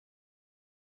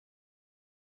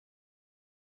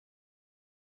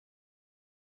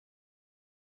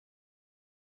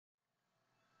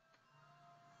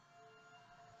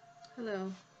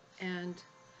Hello, and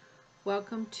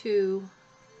welcome to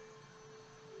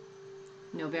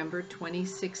November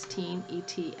 2016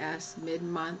 ETS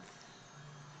mid-month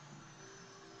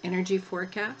energy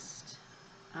forecast.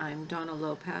 I'm Donna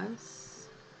Lopez,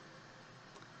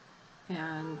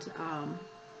 and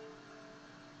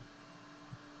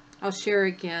I'll share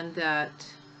again that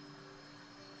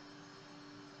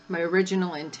my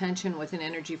original intention with an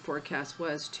energy forecast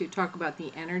was to talk about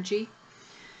the energy.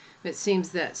 It seems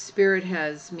that Spirit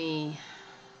has me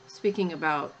speaking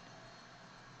about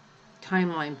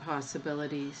timeline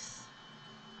possibilities.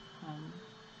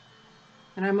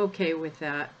 And I'm okay with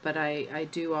that, but I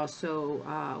do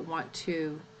also want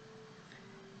to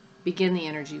begin the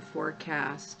energy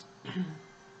forecast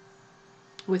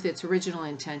with its original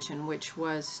intention, which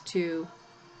was to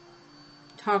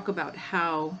talk about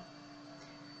how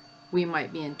we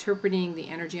might be interpreting the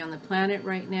energy on the planet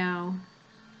right now,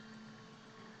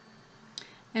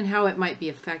 and how it might be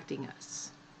affecting us.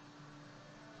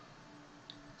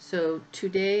 So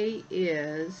today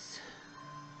is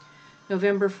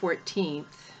November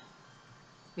 14th.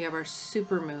 We have our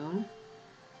supermoon.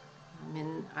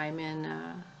 I'm in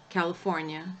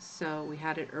California, so we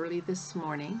had it early this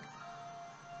morning.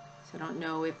 So I don't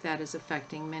know if that is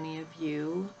affecting many of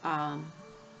you. I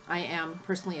am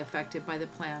personally affected by the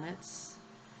planets.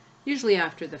 Usually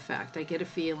after the fact, I get a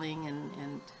feeling,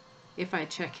 and if I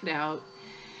check it out,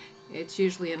 it's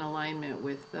usually in alignment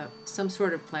with some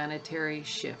sort of planetary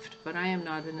shift, but I am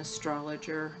not an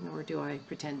astrologer, nor do I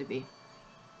pretend to be.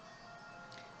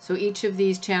 So each of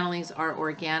these channelings are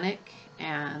organic,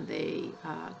 and they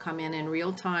come in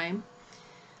real time.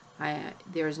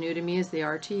 They're as new to me as they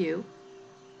are to you.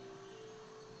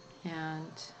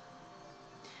 And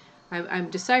I'm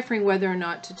deciphering whether or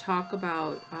not to talk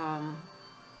about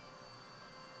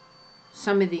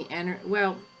some of the energy.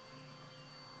 Well,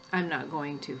 I'm not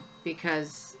going to,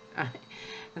 because,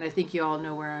 and I think you all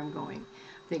know where I'm going.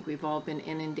 I think we've all been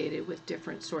inundated with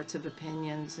different sorts of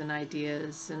opinions and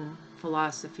ideas and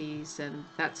philosophies, and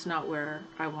that's not where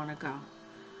I want to go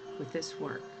with this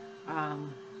work.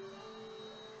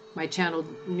 My channel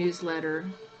newsletter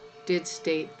did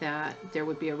state that there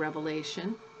would be a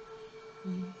revelation,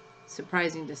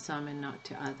 surprising to some and not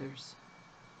to others.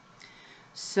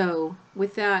 So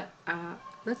with that,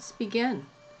 let's begin.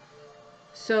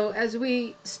 So as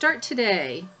we start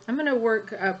today, I'm going to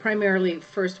work primarily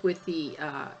first with the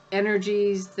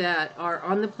energies that are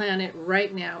on the planet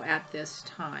right now at this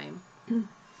time,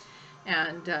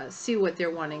 and see what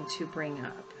they're wanting to bring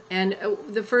up. And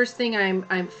the first thing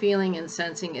I'm feeling and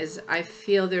sensing is I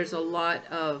feel there's a lot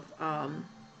of, I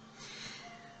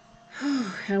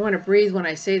want to breathe when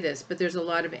I say this, but there's a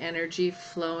lot of energy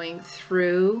flowing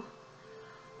through,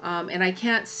 and I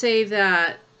can't say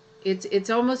that. It's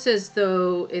almost as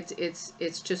though it's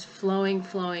just flowing.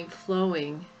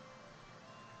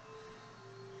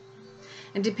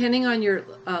 And depending on your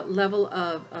level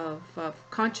of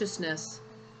consciousness,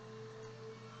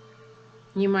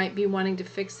 you might be wanting to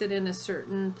fix it in a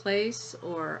certain place,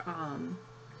 or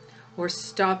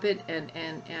stop it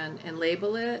and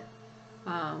label it.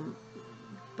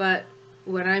 But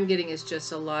what I'm getting is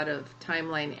just a lot of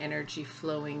timeline energy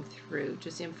flowing through,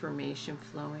 just information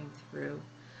flowing through.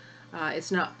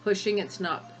 It's not pushing, it's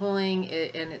not pulling,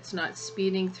 and it's not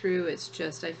speeding through. It's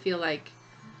just, I feel like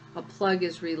a plug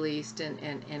is released, and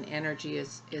energy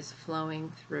is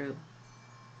flowing through.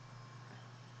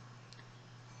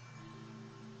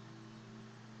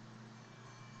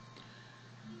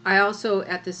 I also,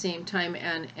 at the same time,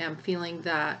 am feeling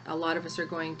that a lot of us are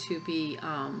going to be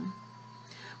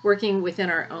working within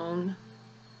our own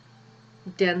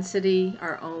density,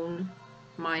 our own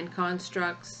mind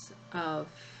constructs of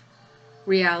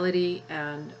reality,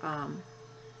 and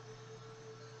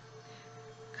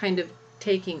kind of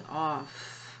taking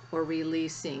off or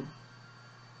releasing.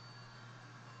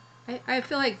 I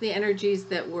feel like the energies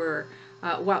that were,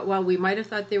 while we might have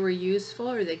thought they were useful,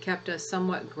 or they kept us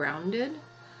somewhat grounded,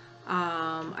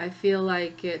 I feel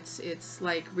like it's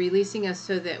like releasing us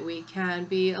so that we can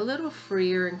be a little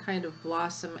freer and kind of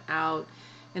blossom out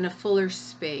in a fuller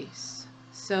space.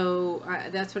 So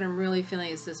that's what I'm really feeling,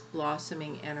 is this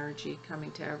blossoming energy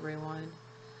coming to everyone.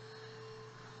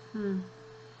 And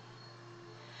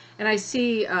I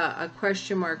see a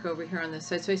question mark over here on this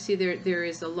side. So I see there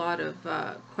is a lot of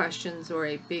questions, or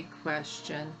a big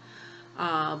question.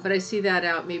 But I see that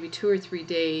out maybe 2 or 3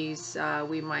 days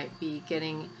we might be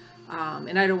getting,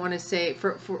 and I don't want to say,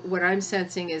 for what I'm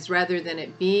sensing is, rather than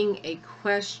it being a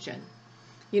question,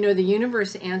 You know, the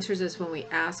universe answers us when we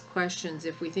ask questions.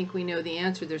 If we think we know the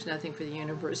answer, there's nothing for the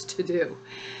universe to do,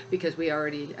 because we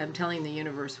already, I'm telling the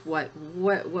universe what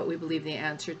we believe the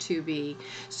answer to be.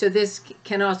 So this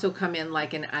can also come in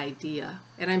like an idea.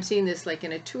 And I'm seeing this like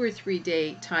in a 2 or 3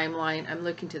 day timeline. I'm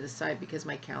looking to the side because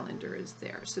my calendar is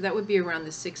there. So that would be around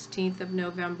the 16th of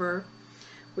November,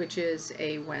 which is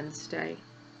a Wednesday.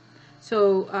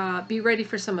 So be ready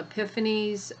for some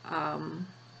epiphanies.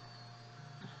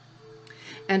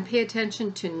 And pay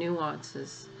attention to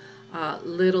nuances,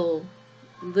 little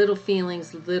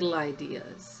feelings, little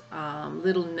ideas,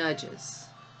 little nudges.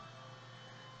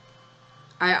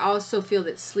 I also feel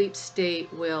that sleep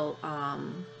state will,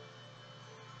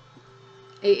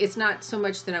 it's not so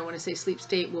much that I want to say sleep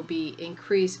state will be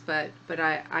increased, but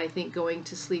I think going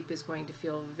to sleep is going to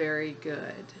feel very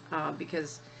good,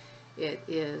 because it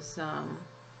is,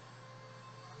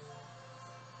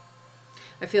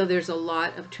 I feel there's a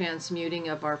lot of transmuting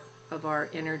of our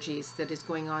energies that is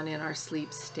going on in our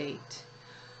sleep state.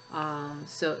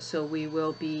 So we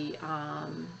will be,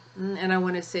 and I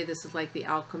want to say this is like the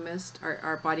alchemist.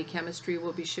 Our body chemistry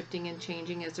will be shifting and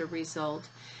changing as a result.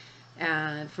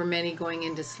 And for many going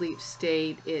into sleep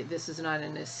state, this is not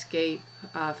an escape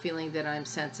feeling that I'm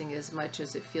sensing, as much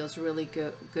as it feels really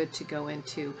good to go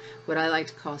into what I like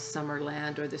to call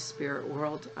Summerland, or the spirit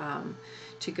world,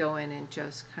 to go in and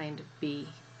just kind of be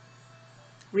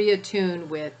reattune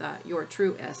with your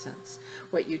true essence,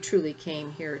 what you truly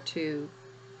came here to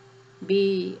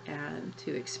be and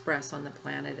to express on the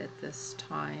planet at this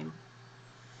time.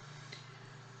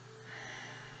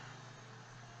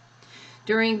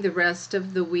 During the rest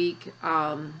of the week,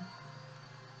 I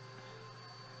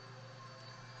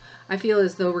feel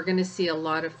as though we're going to see a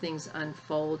lot of things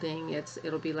unfolding.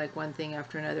 It'll be like one thing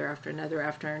after another, after another,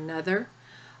 after another.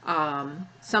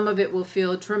 Some of it will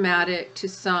feel dramatic to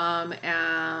some,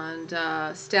 and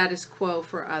status quo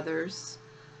for others.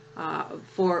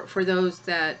 For those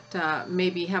that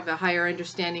maybe have a higher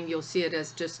understanding, you'll see it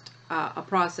as just a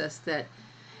process that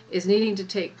is needing to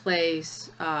take place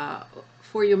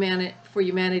for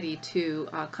humanity to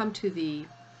come to the,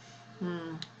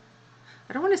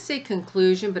 I don't want to say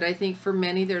conclusion, but I think for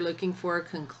many they're looking for a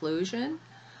conclusion.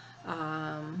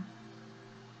 And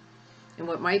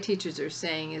what my teachers are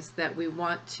saying is that we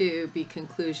want to be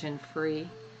conclusion free,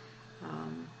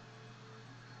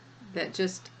 that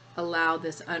just allow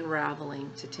this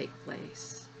unraveling to take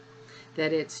place,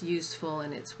 that it's useful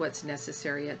and it's what's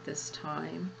necessary at this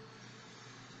time.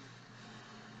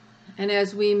 And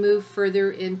as we move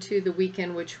further into the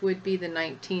weekend, which would be the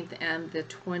 19th and the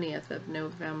 20th of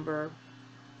November,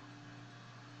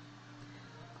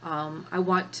 I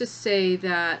want to say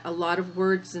that a lot of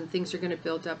words and things are going to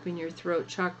build up in your throat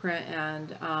chakra,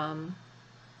 and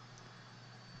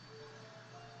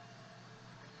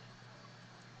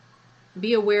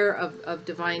be aware of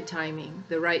divine timing,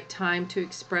 the right time to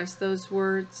express those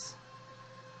words.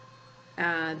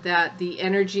 That the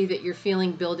energy that you're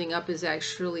feeling building up is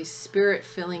actually spirit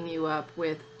filling you up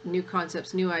with new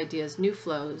concepts, new ideas, new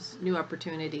flows, new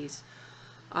opportunities.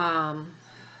 But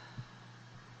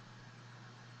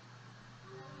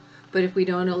if we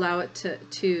don't allow it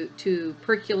to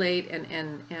percolate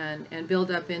and build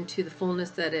up into the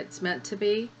fullness that it's meant to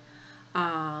be,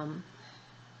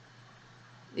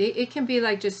 it can be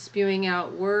like just spewing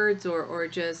out words or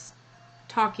just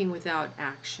talking without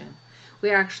action. We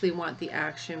actually want the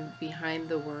action behind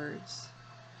the words.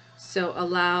 So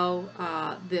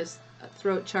allow this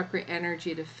throat chakra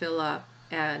energy to fill up,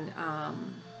 and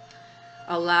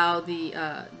allow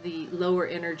the lower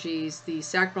energies, the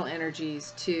sacral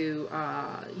energies, to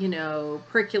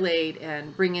percolate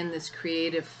and bring in this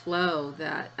creative flow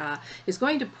that is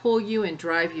going to pull you and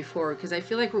drive you forward. Because I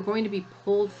feel like we're going to be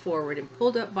pulled forward and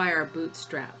pulled up by our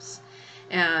bootstraps.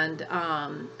 And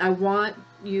I want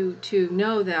you to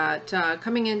know that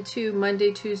coming into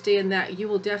Monday, Tuesday, and that you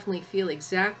will definitely feel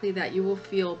exactly that. You will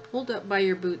feel pulled up by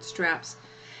your bootstraps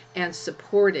and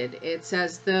supported. It's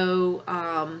as though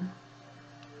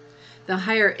the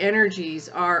higher energies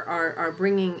are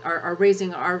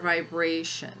raising our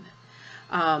vibration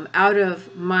out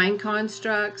of mind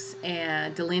constructs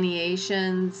and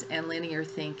delineations and linear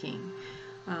thinking.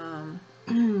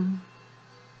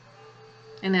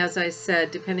 And as I said,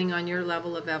 depending on your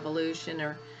level of evolution,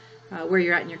 or where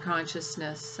you're at in your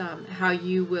consciousness, how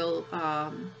you will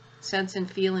sense and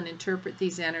feel and interpret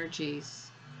these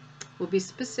energies will be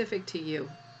specific to you.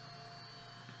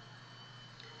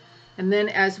 And then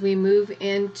as we move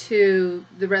into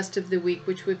the rest of the week,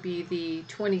 which would be the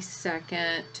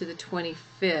 22nd to the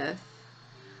 25th,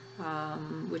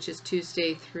 which is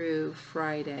Tuesday through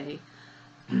Friday,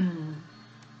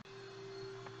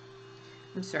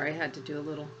 I'm sorry, I had to do a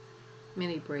little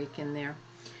mini break in there.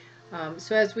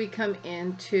 So as we come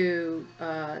into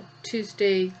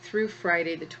Tuesday through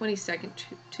Friday, the 22nd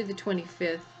to the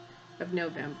 25th of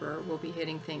November, we'll be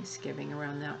hitting Thanksgiving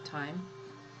around that time.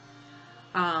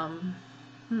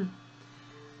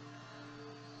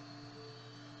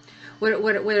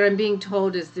 What I'm being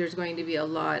told is there's going to be a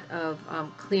lot of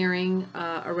clearing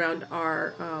around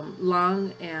our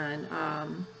lung and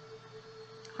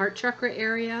heart chakra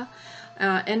area,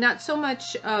 and not so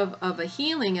much of a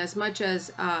healing as much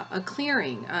as a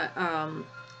clearing, a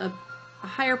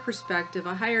higher perspective,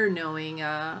 a higher knowing,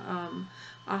 a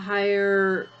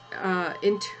higher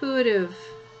intuitive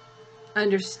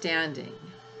understanding.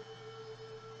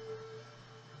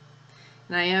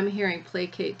 And I am hearing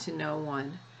placate to no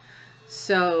one.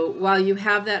 So while you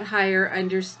have that higher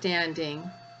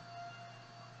understanding,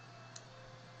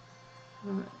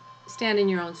 stand in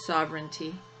your own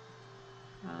sovereignty.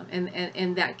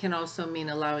 And that can also mean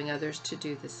allowing others to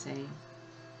do the same.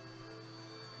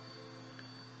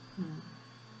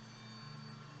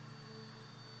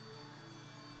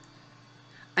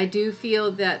 I do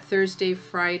feel that Thursday,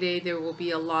 Friday, there will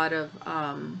be a lot of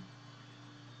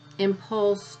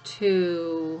impulse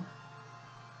to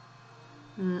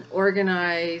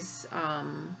organize,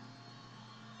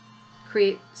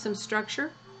 create some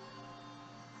structure,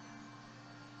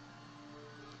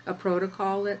 a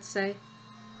protocol, let's say,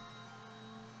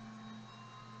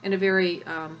 in a very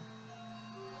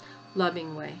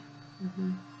loving way.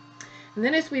 And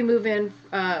then as we move in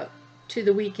to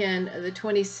the weekend, the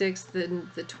 26th and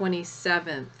the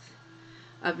 27th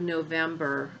of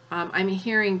November, I'm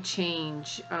hearing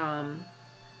change.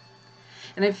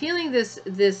 And I'm feeling this,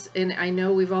 and I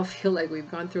know we've all feel like we've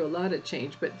gone through a lot of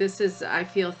change, but this is, I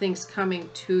feel things coming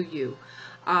to you.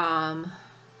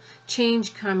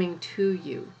 Change coming to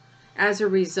you as a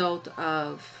result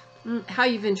of how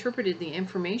you've interpreted the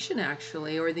information,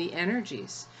 actually, or the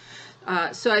energies.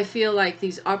 So I feel like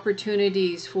these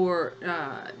opportunities for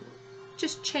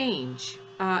just change.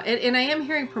 And I am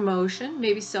hearing promotion,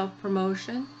 maybe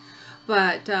self-promotion,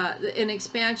 but an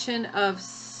expansion of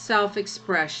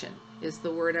self-expression is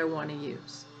the word I want to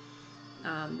use.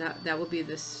 That will be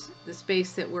the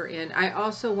space that we're in. I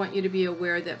also want you to be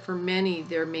aware that for many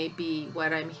there may be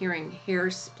what I'm hearing, hair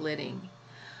splitting,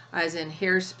 as in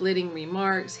hair splitting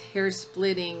remarks, hair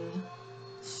splitting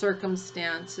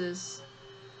circumstances.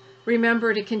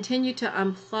 Remember to continue to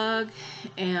unplug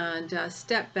and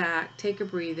step back, take a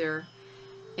breather,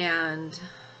 and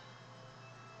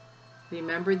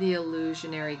remember the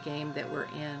illusionary game that we're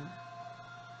in.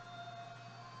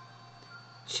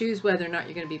 Choose whether or not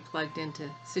you're going to be plugged into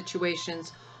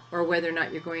situations or whether or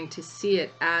not you're going to see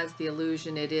it as the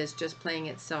illusion it is, just playing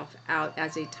itself out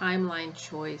as a timeline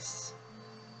choice.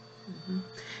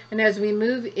 And as we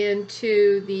move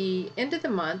into the end of the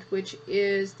month, which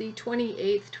is the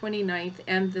 28th, 29th,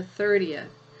 and the 30th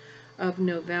of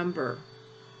November,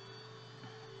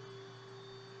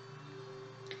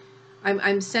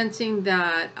 I'm sensing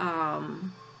that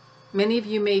many of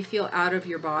you may feel out of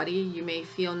your body. You may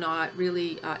feel not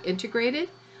really integrated.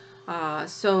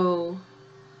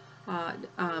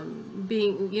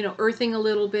 Being, earthing a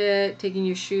little bit, taking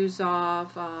your shoes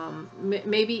off,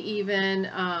 maybe even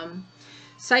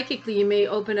psychically you may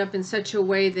open up in such a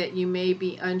way that you may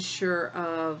be unsure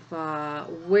of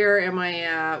where am I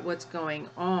at, what's going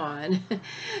on.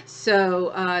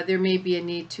 So there may be a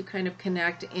need to kind of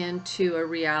connect into a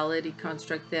reality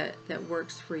construct that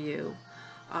works for you,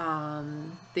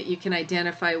 that you can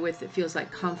identify with, that feels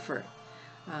like comfort.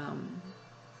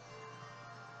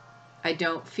 I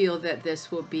don't feel that this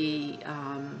will be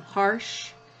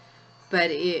harsh,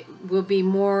 but it will be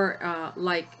more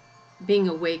like being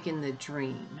awake in the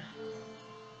dream.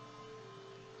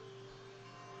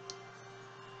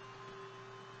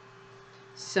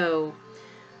 So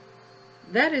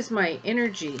that is my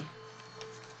energy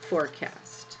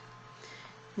forecast.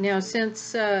 Now,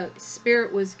 since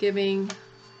Spirit was giving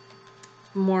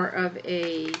more of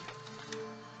a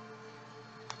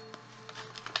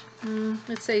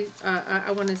let's say,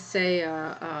 I want to say,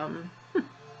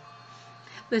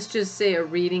 let's just say a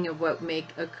reading of what may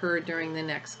occur during the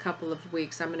next couple of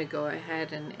weeks. I'm going to go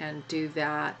ahead and do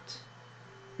that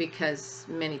because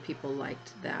many people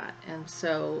liked that. And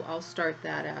so I'll start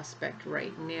that aspect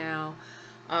right now.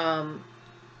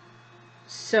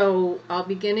 So I'll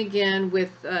begin again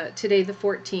with today, the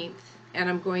 14th, and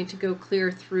I'm going to go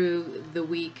clear through the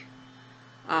week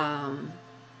from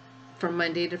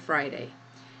Monday to Friday.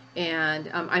 And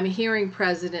I'm hearing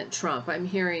President Trump. I'm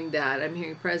hearing that. I'm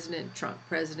hearing President Trump,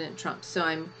 President Trump. So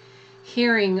I'm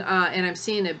hearing, and I'm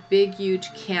seeing a big,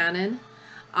 huge cannon.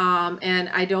 And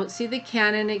I don't see the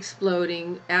cannon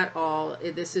exploding at all.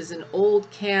 This is an old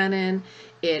cannon.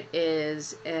 It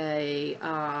is a,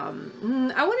 I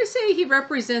want to say he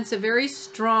represents a very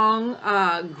strong,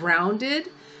 grounded,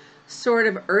 sort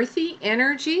of earthy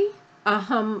energy,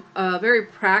 a very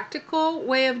practical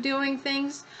way of doing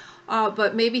things,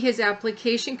 but maybe his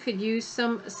application could use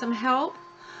some help.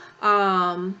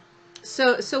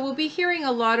 So we'll be hearing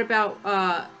a lot about,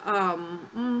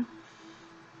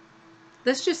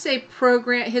 let's just say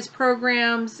his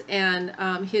programs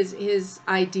and his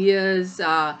ideas,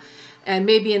 and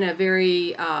maybe in a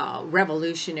very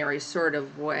revolutionary sort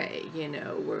of way. You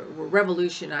know, we're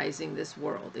revolutionizing this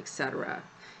world, etc.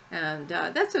 And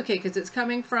that's okay, because it's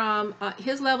coming from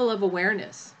his level of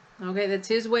awareness. Okay, that's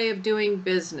his way of doing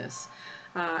business,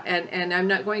 and I'm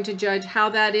not going to judge how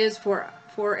that is for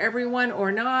everyone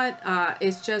or not.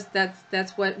 It's just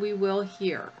that's what we will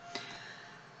hear.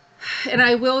 And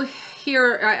I will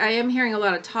hear, I am hearing a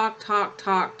lot of talk.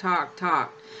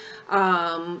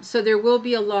 So there will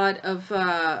be a lot of,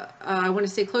 I want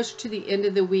to say closer to the end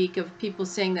of the week, of people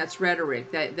saying that's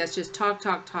rhetoric, that's just talk.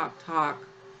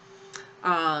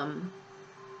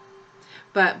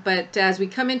 But as we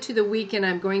come into the weekend,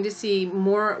 I'm going to see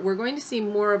more, we're going to see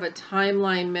more of a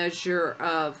timeline measure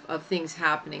of things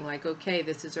happening. Like, okay,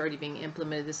 this is already being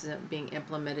implemented, this isn't being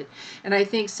implemented. And I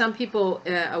think some people,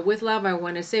 with love, I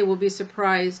want to say, will be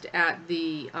surprised at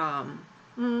the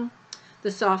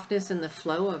softness and the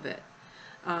flow of it.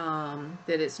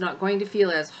 That it's not going to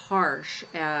feel as harsh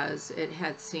as it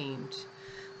had seemed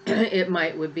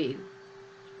would be.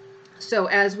 So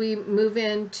as we move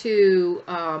into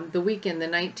the weekend, the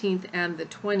 19th and the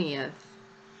 20th,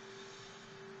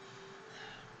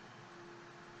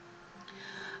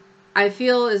 I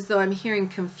feel as though I'm hearing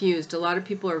confused. A lot of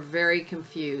people are very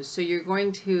confused. So you're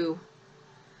going to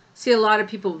see a lot of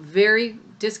people very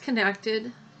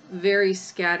disconnected, very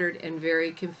scattered, and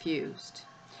very confused.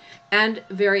 And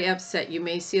very upset. You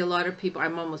may see a lot of people,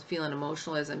 I'm almost feeling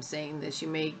emotional as I'm saying this. You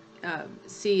may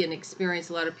see and experience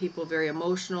a lot of people very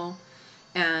emotional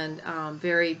and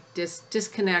very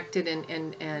disconnected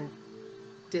and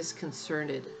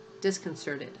disconcerted.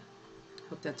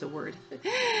 Hope that's a word.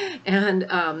 And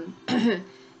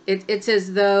it's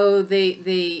as though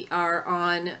they are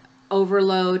on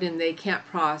overload and they can't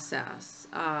process.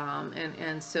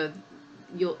 And so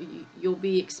you'll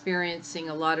be experiencing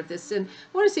a lot of this. And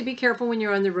I want to say be careful when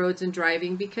you're on the roads and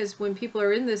driving, because when people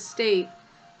are in this state,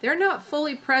 they're not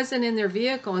fully present in their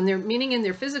vehicle, and meaning in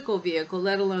their physical vehicle,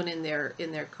 let alone in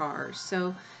their cars.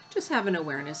 So just have an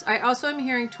awareness. I also am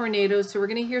hearing tornadoes, so we're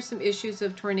going to hear some issues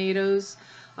of tornadoes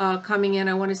coming in.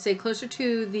 I want to say closer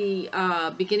to the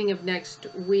beginning of next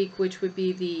week, which would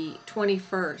be the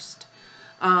 21st.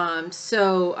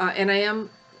 And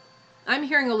I'm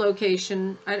hearing a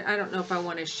location. I don't know if I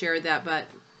want to share that, but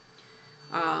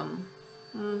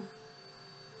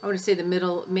I want to say the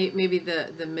middle, maybe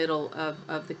the middle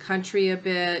of the country a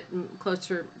bit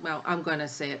closer. Well, I'm going to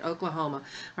say it, Oklahoma.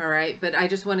 All right. But I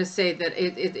just want to say that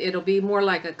it'll be more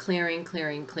like a clearing,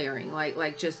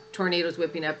 like just tornadoes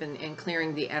whipping up and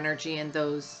clearing the energy in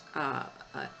those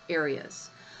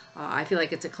areas. I feel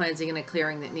like it's a cleansing and a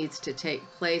clearing that needs to take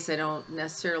place. I don't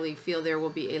necessarily feel there will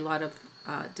be a lot of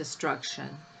destruction.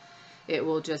 It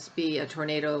will just be a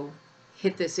tornado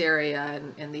hit this area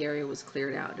and the area was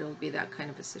cleared out. It'll be that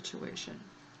kind of a situation.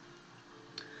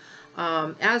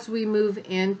 As we move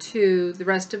into the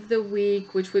rest of the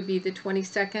week, which would be the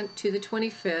 22nd to the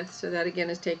 25th, so that again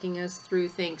is taking us through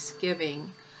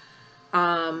Thanksgiving,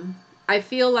 I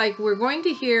feel like we're going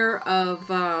to hear of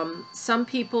some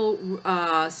people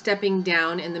stepping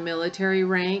down in the military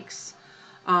ranks,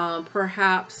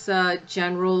 perhaps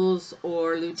generals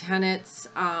or lieutenants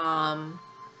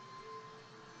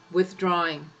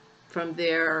withdrawing from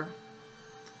their,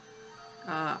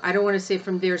 I don't want to say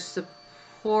from their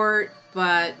support,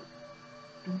 but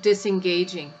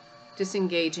disengaging.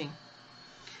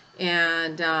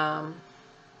 And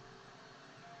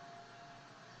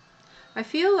I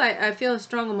feel a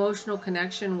strong emotional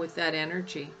connection with that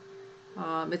energy.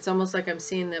 It's almost like I'm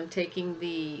seeing them taking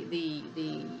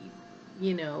the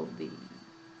you know,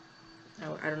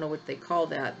 I don't know what they call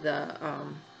that, the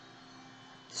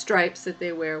stripes that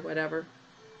they wear, whatever,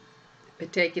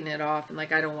 but taking it off and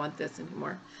like, I don't want this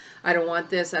anymore. I don't want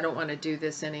this. I don't want to do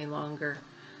this any longer.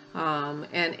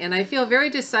 And I feel very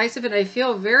decisive, and I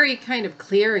feel very kind of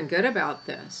clear and good about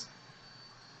this.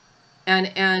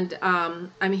 And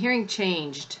I'm hearing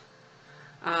changed.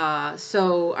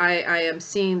 So I am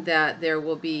seeing that there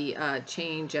will be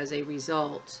change as a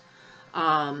result.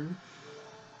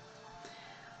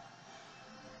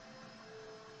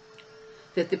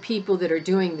 that the people that are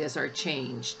doing this are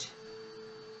changed.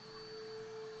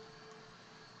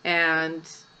 And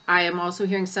I am also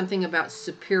hearing something about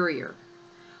superior.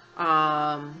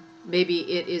 Maybe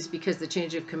it is because the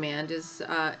change of command is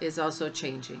also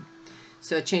changing.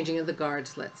 So changing of the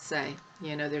guards, let's say.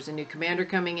 You know, there's a new commander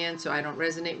coming in, so I don't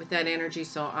resonate with that energy,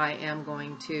 so I am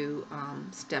going to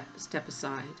step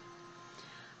aside.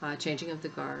 Changing of the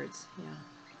guards, yeah.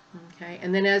 Okay,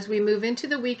 and then as we move into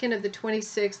the weekend of the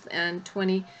 26th and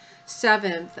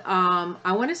 27th,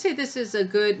 I want to say this is a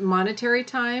good monetary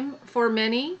time for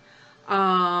many.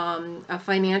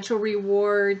 Financial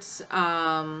rewards,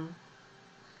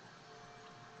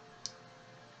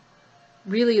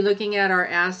 really looking at our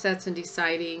assets and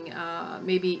deciding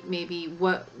maybe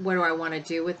what do I want to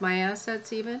do with my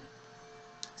assets even.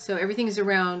 So everything is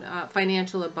around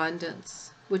financial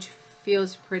abundance, which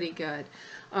feels pretty good.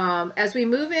 As we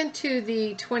move into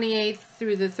the 28th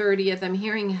through the 30th, I'm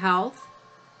hearing health,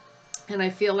 and I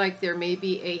feel like there may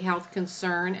be a health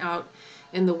concern out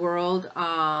in the world.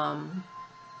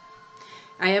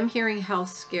 I am hearing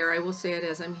health scare. I will say it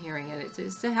as I'm hearing it.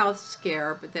 It's a health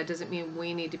scare, but that doesn't mean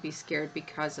we need to be scared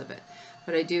because of it.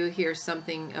 But I do hear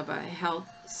something of a health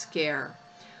scare.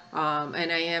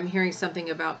 And I am hearing something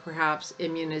about perhaps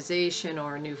immunization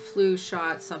or a new flu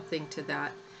shot, something to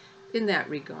that, in that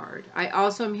regard. I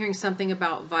also am hearing something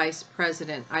about Vice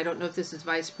President. I don't know if this is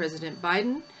Vice President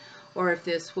Biden or if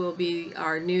this will be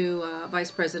our new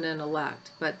Vice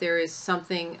President-elect. But there is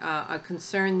something, a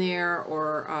concern there,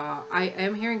 or I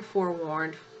am hearing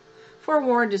forewarned.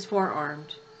 Forewarned is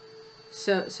forearmed.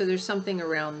 So there's something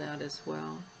around that as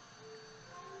well.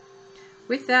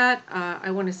 With that,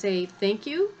 I want to say thank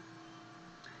you.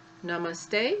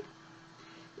 Namaste.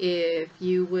 If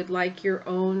you would like your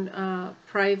own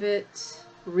private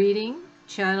reading,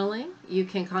 channeling, you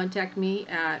can contact me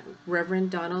at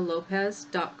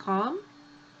reverendonnalopez.com,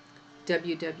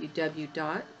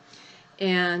 www.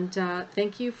 And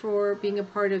thank you for being a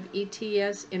part of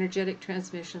ETS Energetic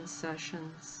Transmission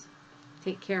Sessions.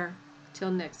 Take care.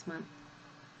 Till next month.